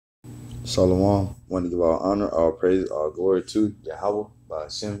Shalom. Want to give all honor, all praise, all glory to Yahweh, by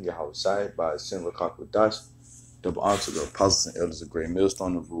Hashem, Yahweh Shai, by Hashem, Rakak double honor to the apostles and elders of Great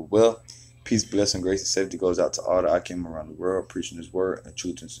Millstone of rule well. Peace, blessing, grace, and safety goes out to all that I came around the world, preaching His word and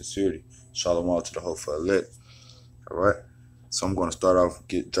truth and sincerity. Shalom to the hopeful elect. All right. So I'm going to start off,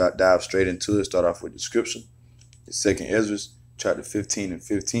 dive straight into it. Start off with the scripture. The second Ezra, chapter 15 and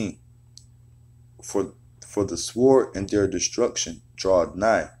 15. For the sword and their destruction draweth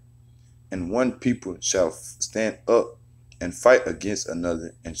nigh, and one people shall stand up and fight against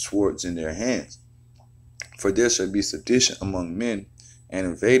another, and swords in their hands. For there shall be sedition among men, and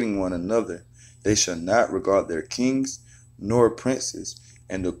invading one another. They shall not regard their kings nor princes,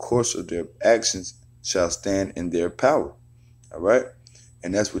 and the course of their actions shall stand in their power. All right?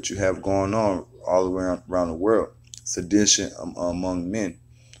 And that's what you have going on all around the world. Sedition among men.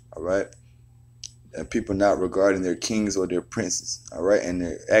 All right? And people not regarding their kings or their princes, all right, and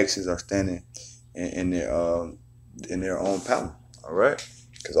their actions are standing in their own power, all right,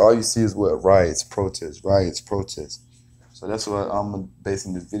 because all you see is what riots, protests. So that's what I'm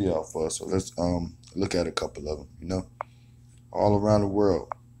basing this video off for. So let's look at a couple of them. All around the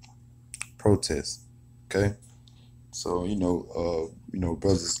world, protests. Okay, so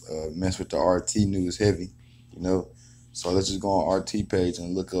brothers mess with the RT news heavy, So let's just go on RT page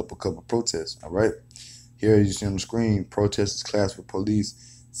and look up a couple protests, all right? Here you see on the screen, protesters clashed with police,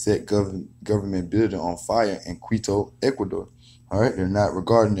 set government building on fire in Quito, Ecuador, all right? They're not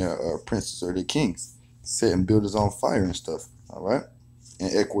regarding their princes or their kings, setting buildings on fire and stuff, all right,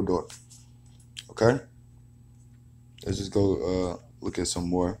 in Ecuador, okay? Let's just go look at some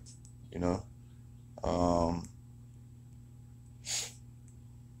more, all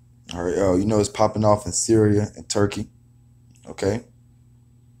right, it's popping off in Syria and Turkey. Okay.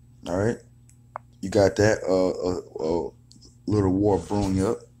 All right. You got that little war brewing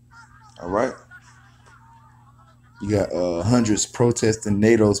up. All right. You got hundreds protesting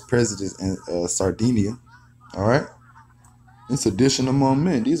NATO's president in Sardinia. All right. It's sedition among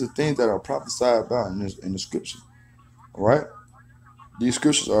men. These are things that are prophesied about in the scripture. All right. These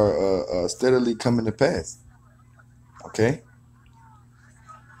scriptures are steadily coming to pass. Okay.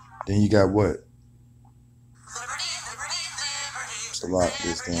 Then you got what? A lot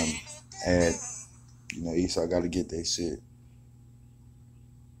this damn ad. Esau got to get that shit.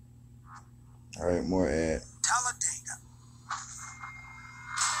 All right, more ad.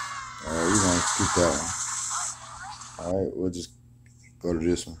 All right, we're gonna skip that one. All right, we'll just go to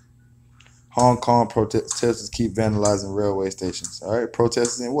this one. Hong Kong protesters keep vandalizing railway stations. All right,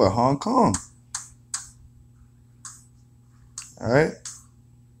 protesters in what? Hong Kong. All right.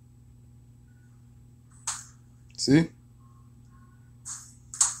 See?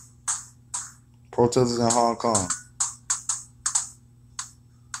 Protesters in Hong Kong.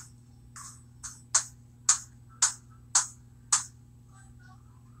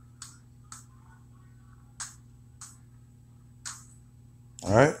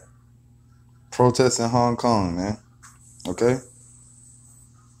 All right. Protests in Hong Kong, man. Okay.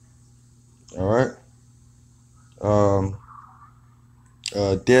 All right.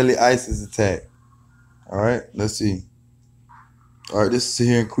 Deadly ISIS attack. All right. Let's see. All right. This is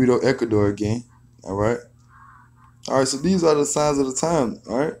here in Quito, Ecuador again. All right. All right. So these are the signs of the time.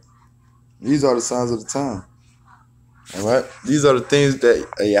 All right. These are the signs of the time. All right. These are the things that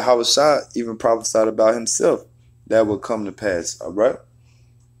Yahweh Shai even prophesied about himself that will come to pass. All right.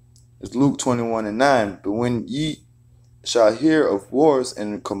 It's Luke 21:9. But when ye shall hear of wars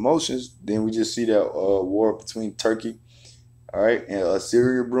and commotions, then we just see that war between Turkey, all right, and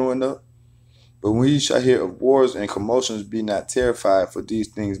Syria brewing up. But when ye shall hear of wars and commotions, be not terrified, for these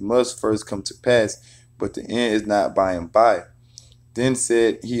things must first come to pass, but the end is not by and by. Then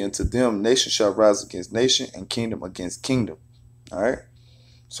said he unto them, nation shall rise against nation, and kingdom against kingdom. All right.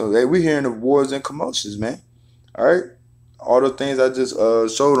 So we're hearing of wars and commotions, man. All right. All the things I just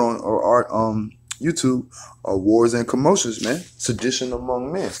showed on YouTube are wars and commotions, man. Sedition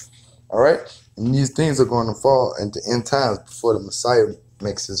among men. All right. And these things are going to fall at the end times before the Messiah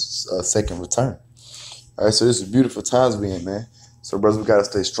makes his second return. All right, so this is beautiful times we in, man. So, brothers, we got to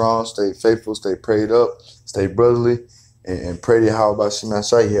stay strong, stay faithful, stay prayed up, stay brotherly, and pray to Yahweh Shai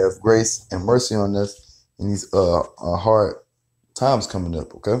Shai. You have grace and mercy on us in these hard times coming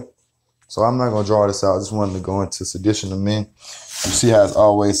up, okay? So I'm not going to draw this out. I just wanted to go into sedition of men. You see how it's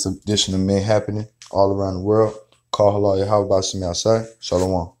always sedition of men happening all around the world. Call halal Yahweh Shai Shai.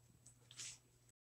 Shalom.